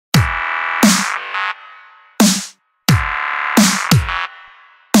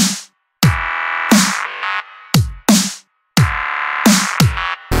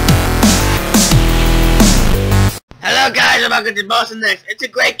up, guys? I'm going to Boson next. It's a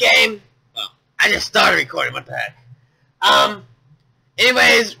great game. Well, I just started recording. What the heck?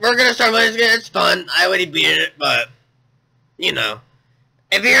 Anyways, we're gonna start playing this game. It's fun. I already beat it, but you know,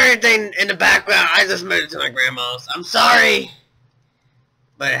 if you hear anything in the background, I just moved it to my grandma's. I'm sorry,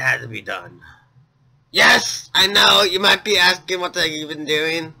 but it had to be done. Yes, I know. You might be asking what the heck you've been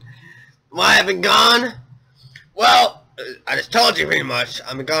doing. Why I've been gone? Well, I just told you pretty much.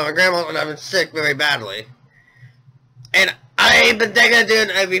 I've been gone with my grandma and I've been sick very badly. And I've been thinking of doing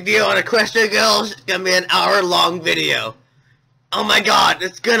a review on Equestria Girls. It's gonna be an hour-long video. Oh my god,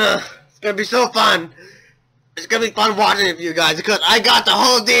 it's gonna be so fun. It's gonna be fun watching it for you guys because I got the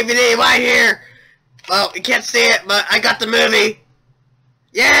whole DVD right here. Well, you can't see it, but I got the movie.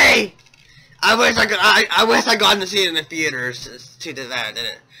 Yay! I wish I got to see it in the theaters to do that,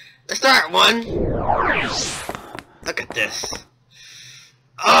 didn't it? Let's start one. Look at this.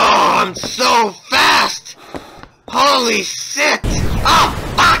 Oh, I'm so fast! Holy shit! Oh,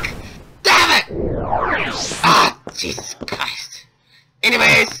 fuck! Damn it! Ah, Jesus Christ.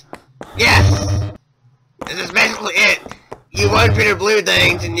 Anyways, yes! This is basically it. You run through the blue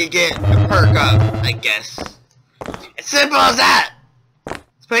things and you get a perk up, I guess. It's simple as that!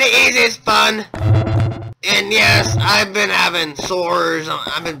 It's pretty easy, it's fun. And yes, I've been having sores,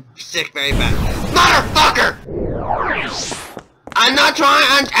 I've been sick very bad. Motherfucker! I'm not trying,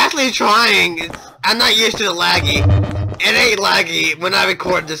 I'm actually trying. I'm not used to the laggy. It ain't laggy. When I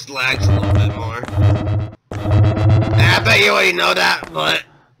record, this lags a little bit more. And I bet you already know that, but,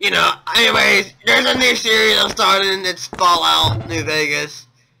 you know, anyways, there's a new series I'm starting. It's Fallout New Vegas.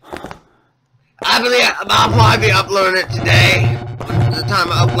 I believe I'll probably be uploading it today, the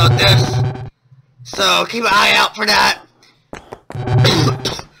time I upload this. So, keep an eye out for that.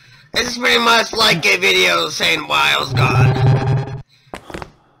 It's pretty much like a video saying why I was gone.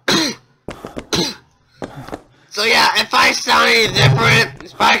 So yeah, if I sound any different,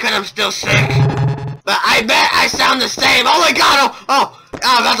 it's probably because I'm still sick. But I bet I sound the same. Oh my god, oh,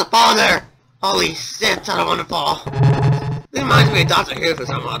 I'm about to fall there. Holy shit, I don't want to fall. This reminds me of Dr. Who for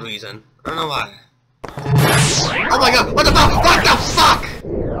some odd reason. I don't know why. Oh my god, what the fuck? What the fuck?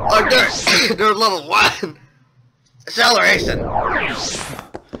 Oh, they're level 1. Acceleration.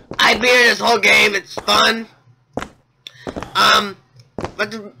 I beat this whole game, it's fun.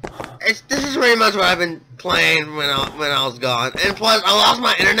 But this is pretty much what I've been playing when I was gone. And plus, I lost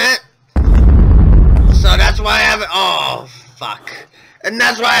my internet. So that's why I haven't, oh, fuck. And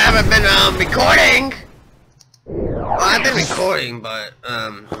that's why I haven't been, recording. Well, I've been recording, but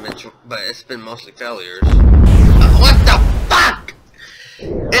it's been mostly failures. What the fuck?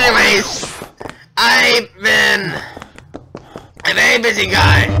 Anyways, I'm a very busy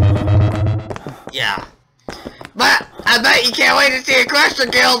guy. Yeah. But I bet you can't wait to see Equestria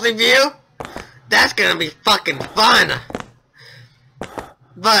Girls review. That's gonna be fucking fun.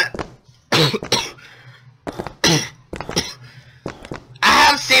 But I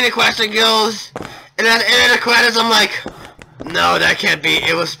have seen Equestria Girls, and at the end of the credits, I'm like, no, that can't be.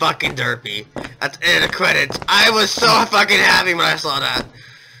 It was fucking derpy. At the end of the credits, I was so fucking happy when I saw that.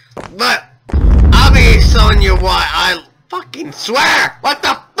 But I'll be showing you why. I fucking swear. What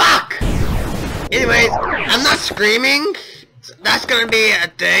the fuck? Anyways, I'm not screaming. That's gonna be a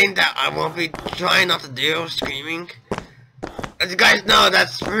thing that I won't be trying not to do, screaming. As you guys know,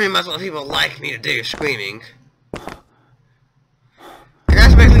 that's pretty much what people like me to do, screaming. And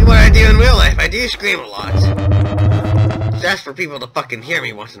that's basically what I do in real life. I do scream a lot. That's for people to fucking hear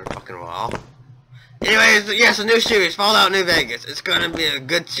me once in a fucking while. Anyways, yes, a new series, Fallout New Vegas. It's gonna be a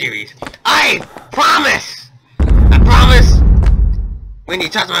good series. I promise! I promise! When you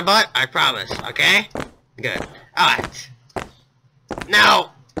touch my butt, I promise, okay? Good. Alright.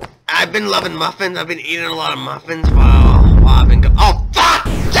 Now, I've been loving muffins. I've been eating a lot of muffins while I've been gone. Oh, fuck!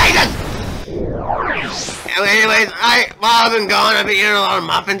 Jesus! Anyways, while I've been gone, I've been eating a lot of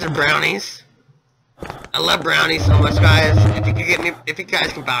muffins and brownies. I love brownies so much, guys. If you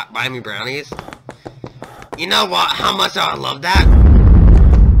guys can buy me brownies, you know what? How much I would love that?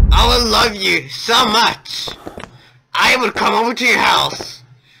 I would love you so much. I would come over to your house,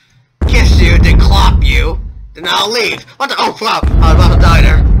 kiss you, then clop you, then I'll leave. What the? Oh, fuck! I was about to die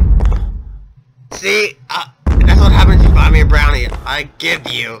there. See? That's what happens if you buy me a brownie. I give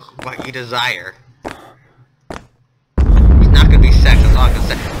you what you desire. It's not gonna be sex, that's all I can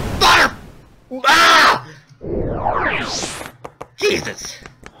say. Butter! Ah! Jesus.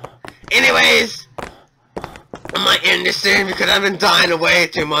 Anyways, I might end this soon because I've been dying away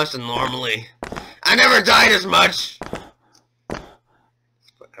too much than normally. I never died as much.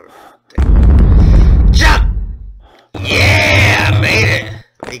 Jump! Yeah, I made it.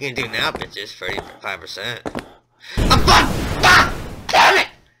 What are you gonna do now, bitches? 35%. Fuck! Damn it!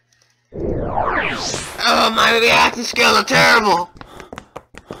 Oh, my reaction skills are terrible.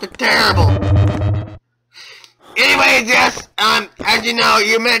 They're terrible. Anyways, yes, as you know,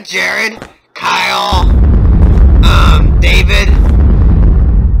 you met Jared, Kyle, David,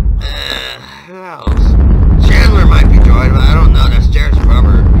 who else? Chandler might be joined, but I don't know, that's Jared's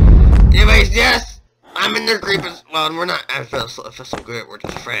brother. Anyways, yes, I'm in their group as well, and we're not, I feel so good, we're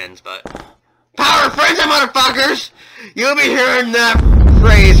just friends, but power of friends, motherfuckers! You'll be hearing that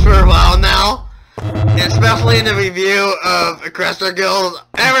phrase for a while now, especially in the review of Aggressor Guild.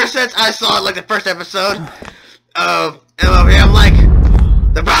 Ever since I saw like the first episode of MLB, I'm like,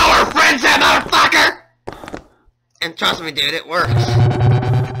 the power of friends, motherfucker! And trust me, dude, it works.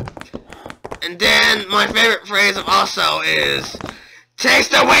 And then my favorite phrase also is,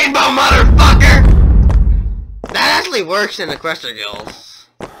 taste the rainbow, motherfucker! That actually works in the Aggressor Guilds.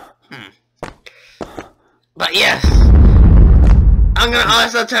 But yes, I'm gonna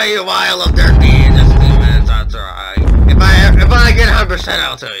also tell you why I love Dirt B in just a few minutes. That's alright. If I get 100%,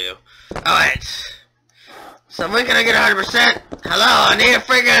 I'll tell you. Alright. So when can I get 100%? Hello, I need a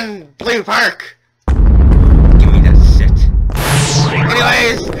friggin' blue perk. Give me that shit.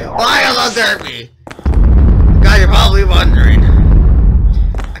 Anyways, why I love Dirt B? Guys, you're probably wondering.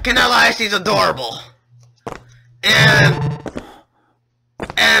 I cannot lie, she's adorable. And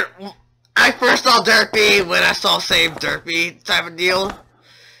I first saw Dirt B when I saw Save Dirt B type of deal.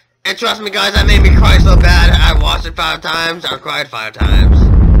 And trust me guys, that made me cry so bad. I watched it 5 times, I cried 5 times.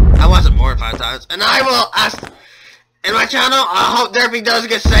 I watched it more than 5 times. And I will ask, in my channel, I hope Dirt B does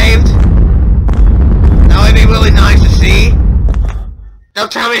get saved. That would be really nice to see.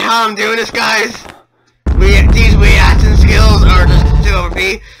 Don't tell me how I'm doing this, guys. These reaction skills are just too OP.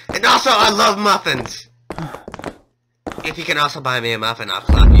 And also, I love muffins. If you can also buy me a muffin, I'll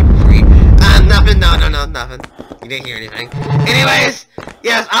slap you for free. Nothing, no, nothing. You didn't hear anything. Anyways,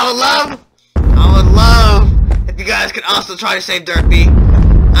 yes, I would love if you guys could also try to save Dirt B.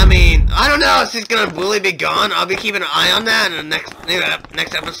 I mean, I don't know if she's gonna really be gone. I'll be keeping an eye on that in the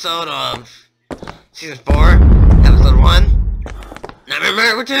next episode of Season 4, Episode 1. Now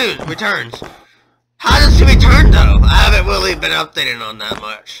remember, returns. How does she return, though? I haven't really been updated on that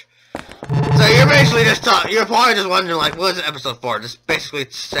much. So you're basically just you're probably just wondering, like, what is episode 4? Just basically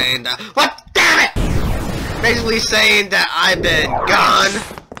saying that, what? Damn it! Basically saying that I've been gone.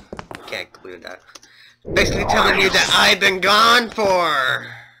 Can't include that. Basically telling you that I've been gone for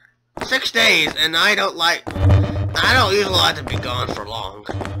 6 days, and I don't usually like to be gone for long.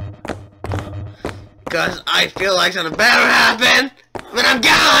 Because I feel like something better happened when I'm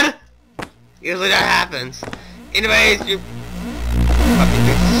gone! Usually that happens. Anyways, you fucking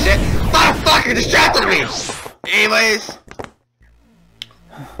piece of shit. Motherfucker distracted me! Anyways.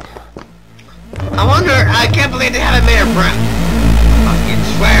 I wonder, I can't believe they haven't made a breath. Fucking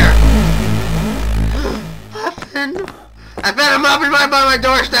swear. Muffin. I found a muffin right by my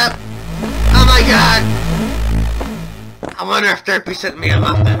doorstep. Oh my god. I wonder if Derpy sent me a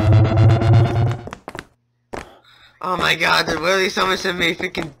muffin. Oh my god, did really someone send me a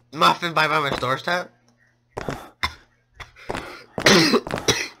freaking muffin by my doorstep?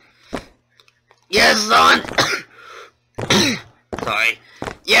 Yes, someone. Sorry.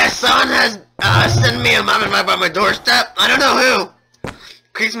 Yes, someone has sent me a muffin right by my doorstep. I don't know who.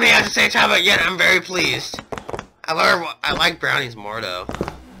 Creeps me out at the same time, but yet I'm very pleased. I like brownies more though.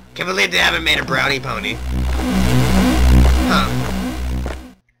 Can't believe they haven't made a brownie pony. Huh.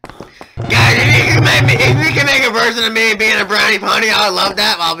 Guys, if you can make a version of me being a brownie pony, I would love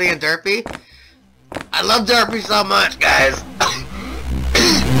that while being Derpy. I love Derpy so much, guys.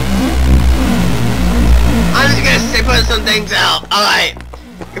 I'm just gonna put some things out. Alright.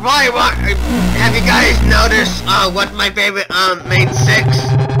 You probably want, have you guys noticed what's my favorite main 6?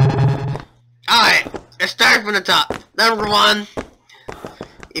 Alright, let's start from the top. Number 1.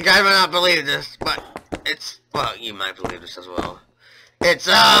 You guys might not believe this, but it's, well, you might believe this as well. It's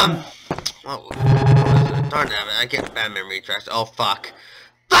what was it? Darn it, I get bad memory tracks. Oh fuck.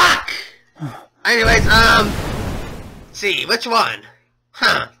 Fuck! Anyways, see, which one?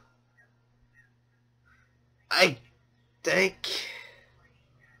 Huh. I think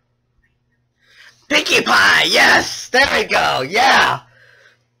Pinkie Pie, yes! There we go, yeah!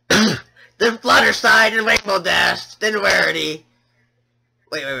 Then Fluttershy, then Rainbow Dash, then Rarity.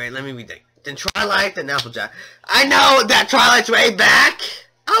 Wait, let me rethink. Then Twilight, then Applejack. I know that Twilight's way back!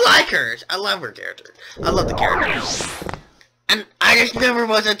 I like her. I love her character. I love the character. And I just never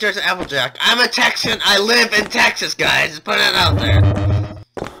was interested in Applejack. I'm a Texan. I live in Texas, guys. Just put it out there.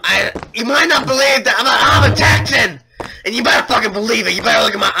 You might not believe that I'm a Texan! And you better fucking believe it. You better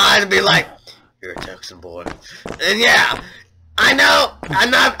look at my eyes and be like, You're a Texan boy. And yeah, I know,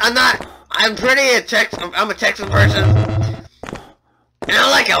 I'm a Texan person. And I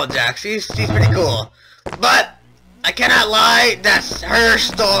like Ella Jax, she's pretty cool. But, I cannot lie, that's her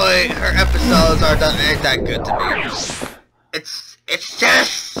story, her episodes ain't that good to me. It's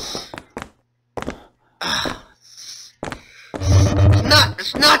just...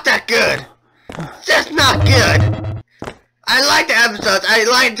 It's not that good. It's just not good. I liked the episodes. I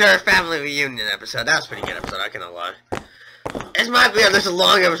liked her family reunion episode. That was a pretty good episode, I cannot lie. This might be this a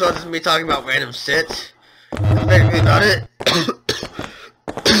long episode, just me talking about random shit. Think about it.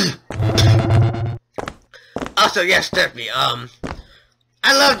 Also, yes, therapy. I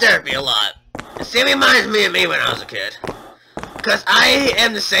love therapy a lot. It reminds me of me when I was a kid. Because I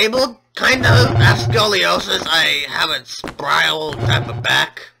am disabled, kind of. I have scoliosis. I have a spiral type of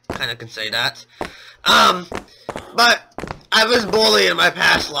back. Kind of can say that. But I was bullied in my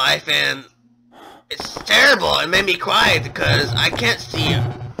past life, and it's terrible. It made me cry because I can't see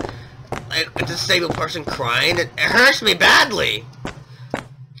like a disabled person crying. It hurts me badly.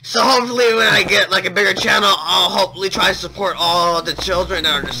 So hopefully when I get like a bigger channel, I'll hopefully try to support all the children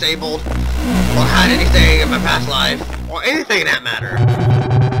that are disabled or had anything in my past life or anything in that matter.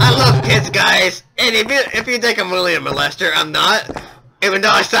 I love kids, guys, and if you think I'm really a molester, I'm not. Even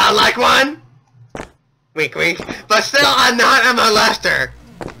though I sound like one. Wink, wink. But still, I'm not a molester.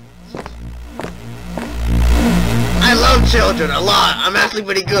 I love children a lot. I'm actually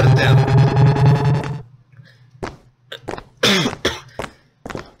pretty good at them.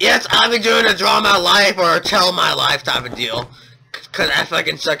 Yes, I'll be doing a draw my life or a tell my life type of deal. Because I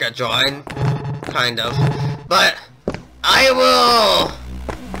fucking suck at drawing. Kind of. But I will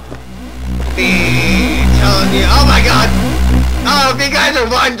be telling you. Oh my god! Oh, if you guys are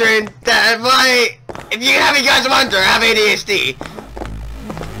wondering that if you guys wonder, I have ADHD.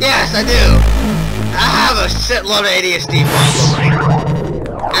 Yes, I do. I have a shitload of ADHD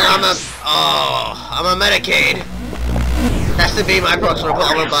problem. And I'm a Medicaid. That should be my personal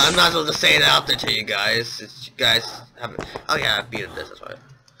problem, but I'm not supposed to say it out there to you guys. It's, you guys haven't. Oh yeah, I beat this. That's why.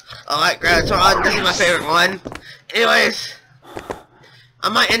 Alright, Gratitron, this is my favorite one. Anyways, I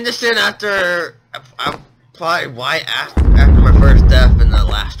might end this in after. Probably right after my first death and the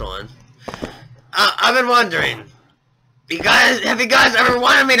last one. I've been wondering, have you guys ever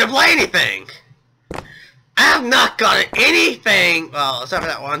wanted me to play anything? I have not gotten anything, well, except for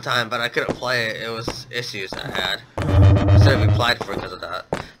that one time, but I couldn't play it. It was issues I had. So I applied for it because of that.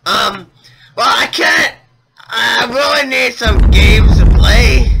 Well, I can't. I really need some games to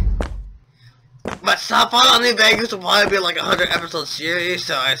play. But Fallout New Vegas will probably be like a 100 episode series,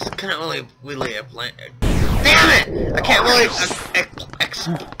 so I couldn't really play. Damn it! I can't really explain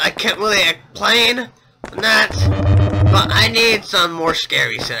that. But I need some more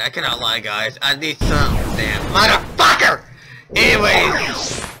scary shit. I cannot lie, guys. I need some damn motherfucker.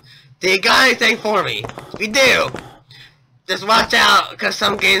 Anyways, do you got anything for me? If you do, just watch out, because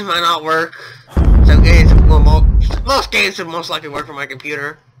some games might not work. Some games will most games should most likely work for my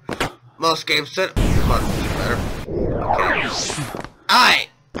computer. Most games should be better. Okay. Alright.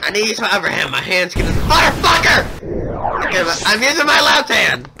 I need to use my upper hand. My hand's getting motherfucker! Okay, I'm using my left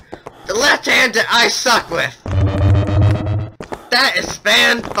hand. The left hand that I suck with. That is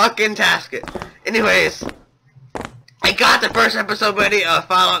fan-fucking-tastic. Anyways, I got the first episode ready of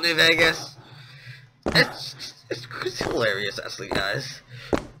Fallout New Vegas. It's hilarious, actually, guys.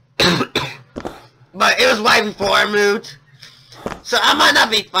 But it was right before I moved. So I might not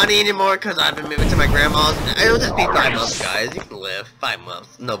be funny anymore because I've been moving to my grandma's. It'll just be 5 months, guys. You can live 5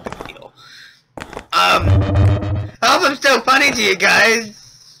 months, no big deal. I hope I'm still funny to you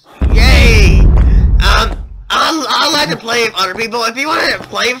guys. Yay! I like to play with other people. If you want to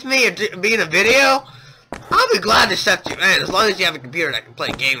play with me or be in a video, I'll be glad to accept you, man. As long as you have a computer that can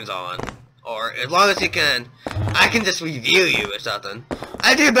play games on, or as long as you can, I can just review you or something.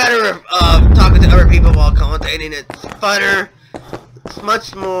 I do better with talking to other people while commentating. It's funner. It's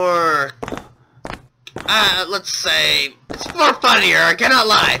much more, let's say, it's more funnier, I cannot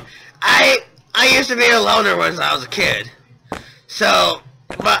lie. I used to be a loner when I was a kid. So,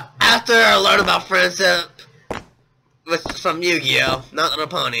 but after I learned about friendship, from Yu-Gi-Oh! Not on a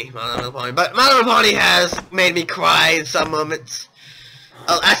pony, but My Little Pony has made me cry in some moments.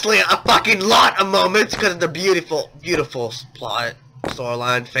 Actually, a fucking lot of moments, because of the beautiful, beautiful plot,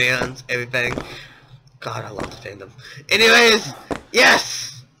 storyline, fans, everything. God, I love the fandom. Anyways,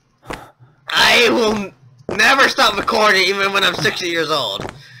 yes, I will never stop recording even when I'm 60 years old.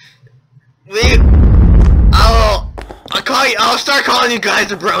 I'll start calling you guys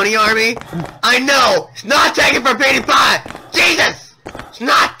the Brony Army. I know, it's not taken for Petey Pie. Jesus, it's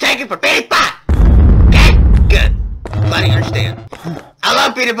not taken for Petey Pie. glad you understand. I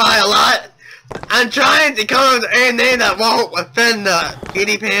love PewDiePie a lot. I'm trying to come up with a name that won't offend the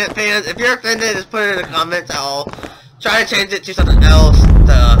PewDiePie fans. If you're offended, just put it in the comments. I'll try to change it to something else.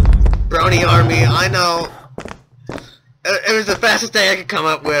 The Brony Army. I know. It was the fastest thing I could come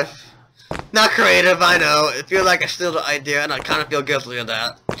up with. Not creative, I know. It feels like I steal the idea, and I kind of feel guilty of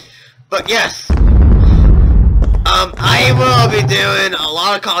that. But yes. I will be doing a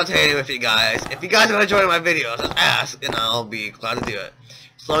lot of commentating with you guys. If you guys want to join my videos, just ask, and I'll be glad to do it.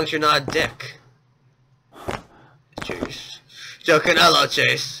 As long as you're not a dick. Chase. Joking, I love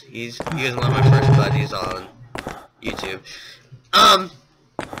Chase. He was one of my first buddies on YouTube.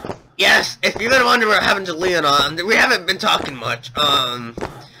 Yes, if you've been wondering what happened to Leon we haven't been talking much.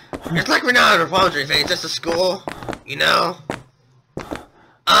 It's like we're not on a phone or anything, it's just a school, you know?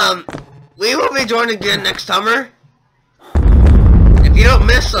 We will be joining again next summer. If you don't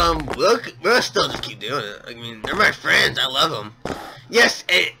miss them, we'll still just keep doing it. I mean, they're my friends, I love them. Yes,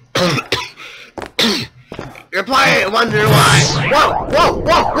 you're probably wondering why. Whoa,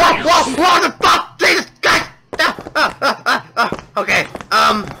 the fuck, Jesus, guys! Okay,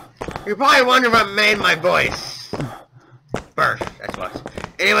 you're probably wondering what made my voice burst, that's what.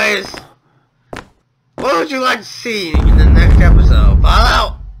 Anyways, what would you like to see in the next episode?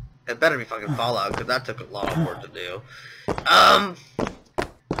 Fallout? It better be fucking Fallout, because that took a lot of work to do.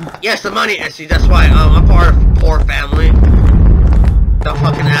 Yes, the money issue, that's why, I'm part of a poor family. Don't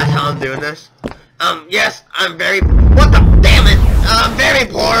fucking ask how I'm doing this. Yes, I'm very, what the, damn it, I'm very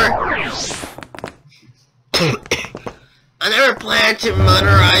poor. I never planned to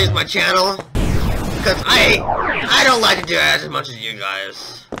monetize my channel, because I don't like to do it as much as you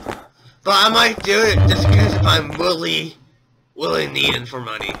guys. But I might do it just because if I'm really needing for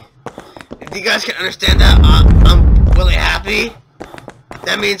money. If you guys can understand that, I'm really happy.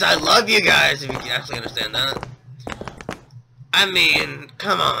 That means I love you guys, if you can actually understand that. I mean,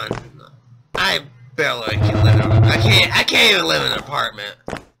 come on. I barely can live in I can't even live in an apartment.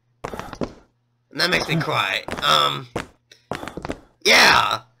 And that makes me cry.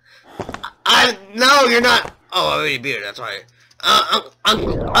 Yeah. No, you're not. Oh, I already beat it, that's right. I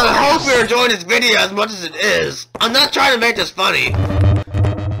hope you're enjoying this video as much as it is. I'm not trying to make this funny.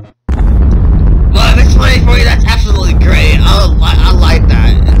 Well, if it's funny for you, that's absolutely great. I like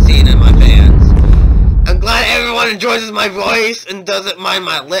that and seeing it in my fans. I'm glad everyone enjoys my voice and doesn't mind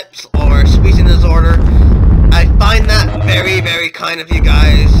my lips or speaking disorder. I find that very, very kind of you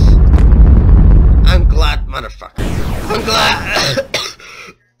guys. I'm glad, motherfucker.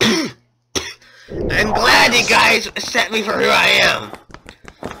 I'm glad you guys accept me for who I am.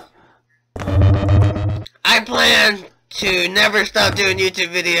 I plan to never stop doing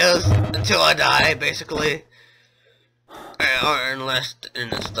YouTube videos until I die, basically. Or unless in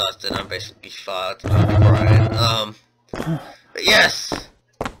this stuff, then I'm basically fucked. I'll be crying. But yes.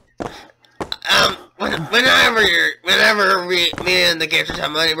 Whenever me and the gangsters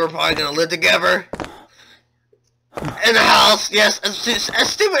have money, we're probably gonna live together. In a house, yes, as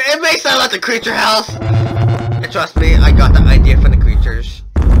stupid, it may sound like the creature house. And trust me, I got the idea from the creatures.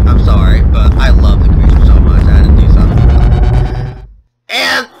 I'm sorry, but I love the creatures so much, I had to do something.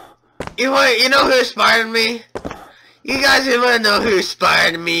 And, you know who inspired me? You guys even want to know who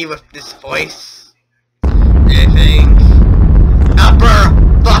inspired me with this voice? Anything? Upper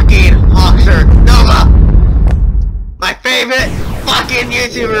fucking Hawkster Nova! My favorite fucking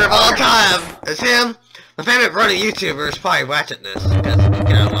YouTuber of all time is him. My favorite running YouTuber is probably watching this, because,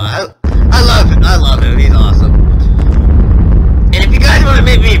 you know, I love him, he's awesome. And if you guys want to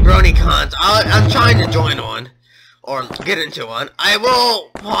make me brony cons, I'm trying to join one, or get into one. I will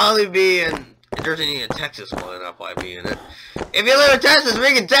probably be in, if there's any in Texas one, I'll probably be in it. If you live in Texas,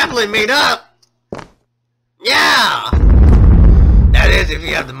 we can definitely meet up! Yeah! That is, if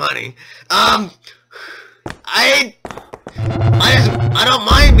you have the money. I don't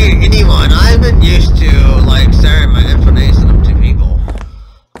mind meeting anyone. I've been used to, like, sharing my information to people.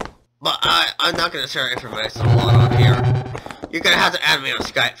 But I'm not gonna share information a lot on here. You're gonna have to add me on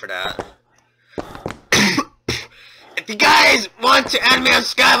Skype for that. If you guys want to add me on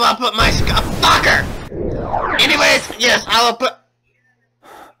Skype, I'll put my fucker! Anyways, yes, I will put...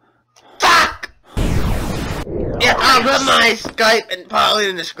 Fuck! Yeah, I'll put my Skype and probably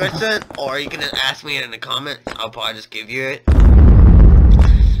in the description, or you can just ask me in the comments. I'll probably just give you it.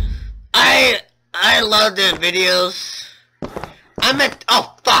 I love doing videos.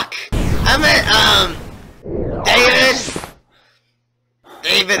 Oh fuck! I met David.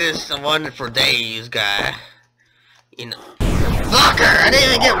 David is the one for days guy. You know, fucker! I didn't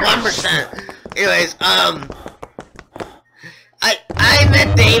even get 1%. Anyways, I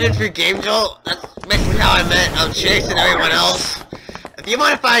met David through Game Jolt. That's basically how I met Chase and everyone else. If you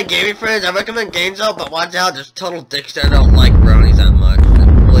want to find gaming friends, I recommend Game Jolt, but watch out, there's total dicks that don't like bronies that much. It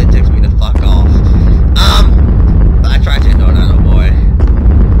really takes me to fuck off. But I try to ignore that, oh boy.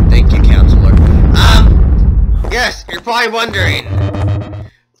 Thank you, counselor. Yes, you're probably wondering,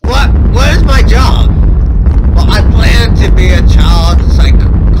 what is my job? Well, I plan to be a child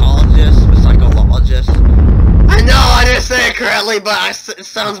psychologist, a psychologist. I know I didn't say it correctly, but it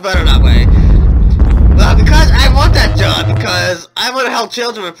sounds better that way. Because I want that job, because I want to help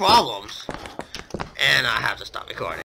children with problems. And I have to stop recording.